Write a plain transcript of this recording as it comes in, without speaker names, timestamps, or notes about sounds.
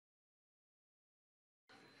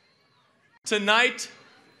Tonight,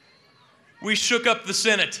 we shook up the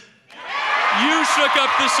Senate. You shook up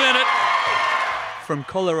the Senate. From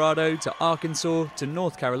Colorado to Arkansas to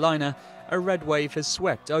North Carolina, a red wave has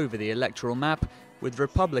swept over the electoral map, with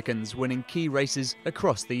Republicans winning key races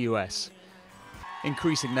across the US.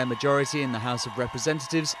 Increasing their majority in the House of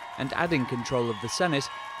Representatives and adding control of the Senate,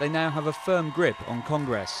 they now have a firm grip on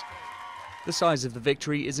Congress. The size of the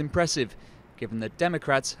victory is impressive, given that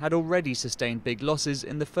Democrats had already sustained big losses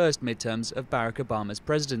in the first midterms of Barack Obama's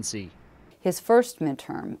presidency. His first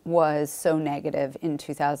midterm was so negative in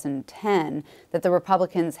 2010 that the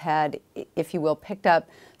Republicans had, if you will, picked up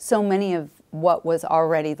so many of what was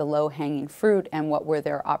already the low-hanging fruit and what were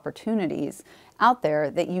their opportunities out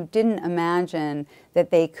there that you didn't imagine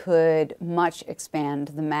that they could much expand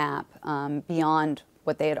the map beyond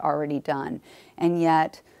what they had already done. And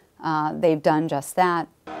yet they've done just that.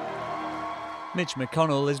 Mitch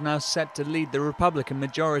McConnell is now set to lead the Republican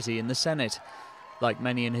majority in the Senate. Like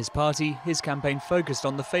many in his party, his campaign focused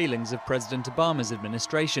on the failings of President Obama's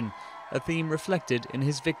administration, a theme reflected in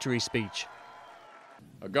his victory speech.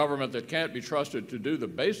 A government that can't be trusted to do the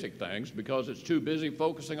basic things because it's too busy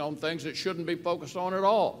focusing on things it shouldn't be focused on at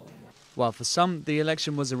all. While for some, the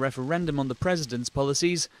election was a referendum on the president's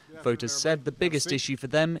policies, voters said the biggest issue for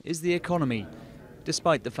them is the economy,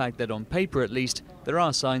 despite the fact that on paper at least, there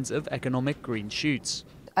are signs of economic green shoots.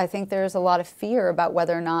 I think there's a lot of fear about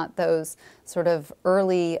whether or not those sort of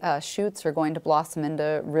early shoots are going to blossom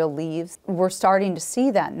into real leaves. We're starting to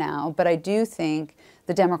see that now, but I do think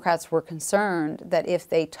the Democrats were concerned that if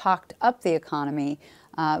they talked up the economy,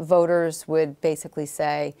 voters would basically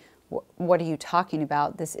say, what are you talking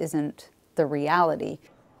about? This isn't the reality.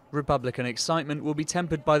 Republican excitement will be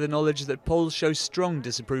tempered by the knowledge that polls show strong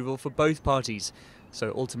disapproval for both parties.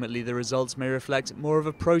 So ultimately the results may reflect more of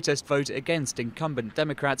a protest vote against incumbent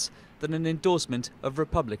Democrats than an endorsement of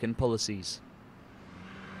Republican policies.